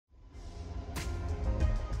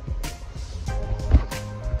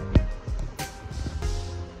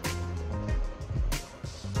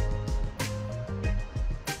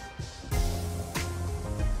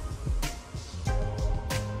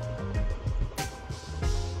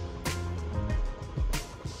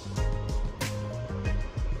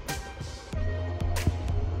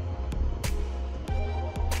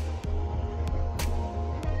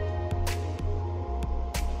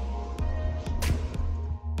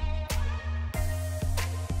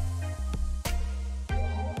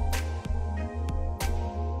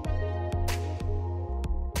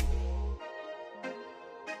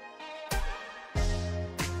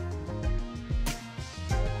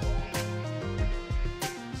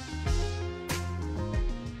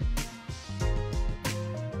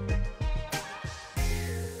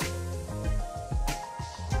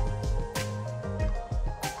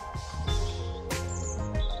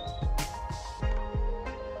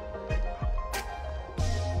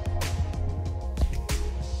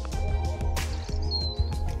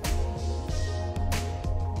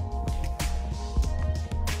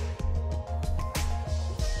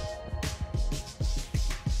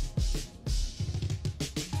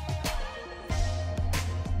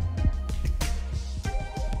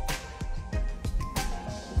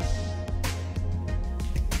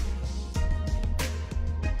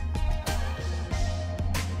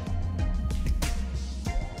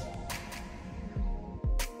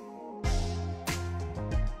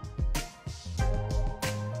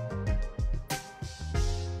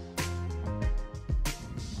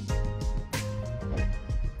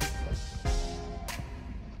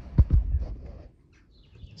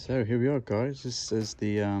So here we are, guys. This is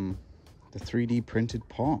the 3D printed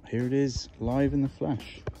pot. Here it is, live in the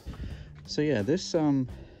flesh. So yeah, this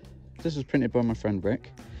was printed by my friend Rick.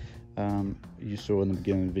 You saw in the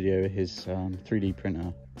beginning of the video his 3D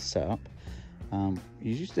printer setup.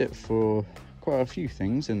 He's used it for quite a few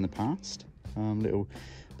things in the past, little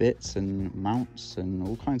bits and mounts and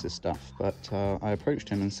all kinds of stuff. But I approached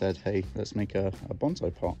him and said, "Hey, let's make a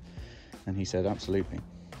bonsai pot," and he said, "Absolutely."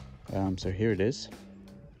 So here it is.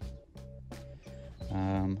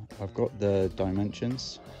 I've got the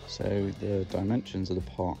dimensions. So the dimensions of the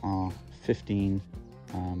pot are 15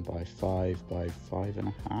 by 5 by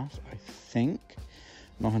 5.5, I think.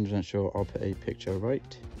 Not 100% sure. I'll put a picture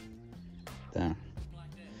right there.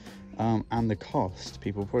 And the cost,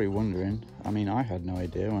 people are probably wondering. I mean, I had no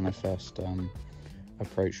idea when I first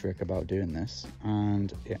approached Rick about doing this,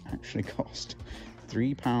 and it actually cost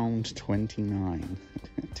 £3.29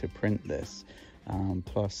 to print this,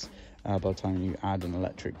 plus by the time you add an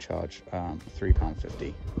electric charge,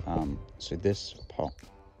 £3.50. So this pot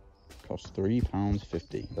costs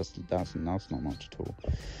 £3.50. That's not much at all,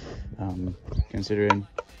 considering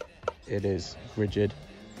it is rigid.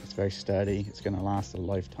 It's very sturdy. It's going to last a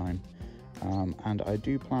lifetime, and I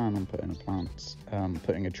do plan on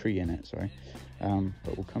putting a tree in it. Sorry,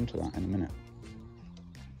 but we'll come to that in a minute.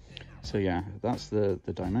 So yeah, that's the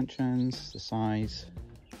dimensions, the size.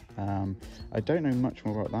 I don't know much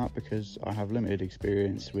more about that because I have limited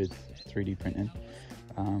experience with 3D printing,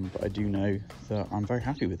 but I do know that I'm very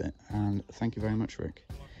happy with it, and thank you very much, Rick.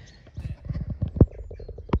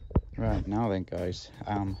 Right, now then, guys,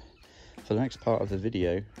 for the next part of the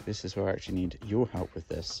video, this is where I actually need your help with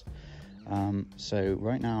this. So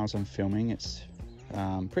right now, as I'm filming, it's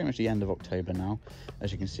pretty much the end of October now.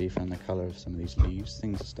 As you can see from the colour of some of these leaves,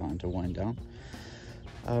 things are starting to wind down.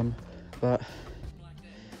 But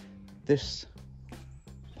this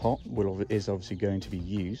pot is obviously going to be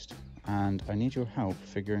used, and I need your help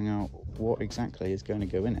figuring out what exactly is going to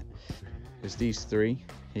go in it. Because these three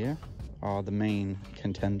here are the main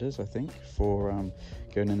contenders, I think, for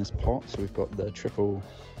going in this pot. So we've got the triple,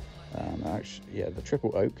 the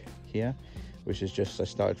triple oak here, which is just, I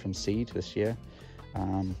started from seed this year.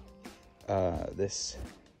 This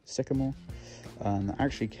sycamore,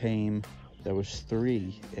 actually came. There was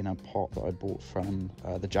 3 in a pot that I bought from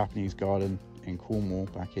the Japanese garden in Cornwall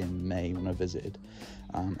back in May when I visited.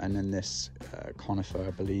 And then this conifer, I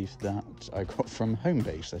believe, that I got from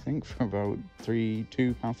Homebase, I think, for about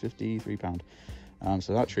 £2.50, £3.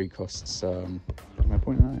 So that tree costs, am I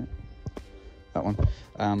pointing at it? That one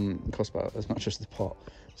costs about as much as the pot.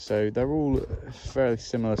 So they're all fairly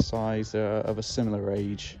similar size, of a similar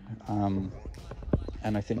age. And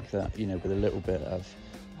I think that, you know, with a little bit of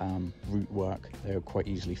root work, they'll quite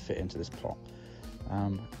easily fit into this pot.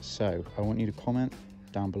 So I want you to comment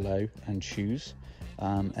down below and choose,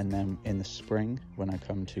 and then in the spring when I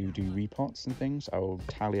come to do repots and things, I will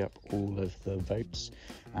tally up all of the votes,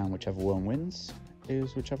 and whichever one wins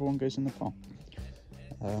is whichever one goes in the pot.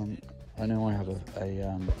 I know I have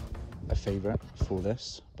a favorite for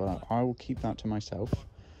this, but I will keep that to myself,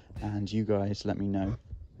 and you guys let me know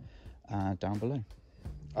down below.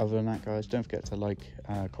 Other than that, guys, don't forget to like,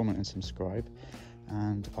 comment and subscribe,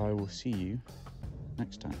 and I will see you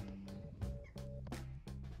next time.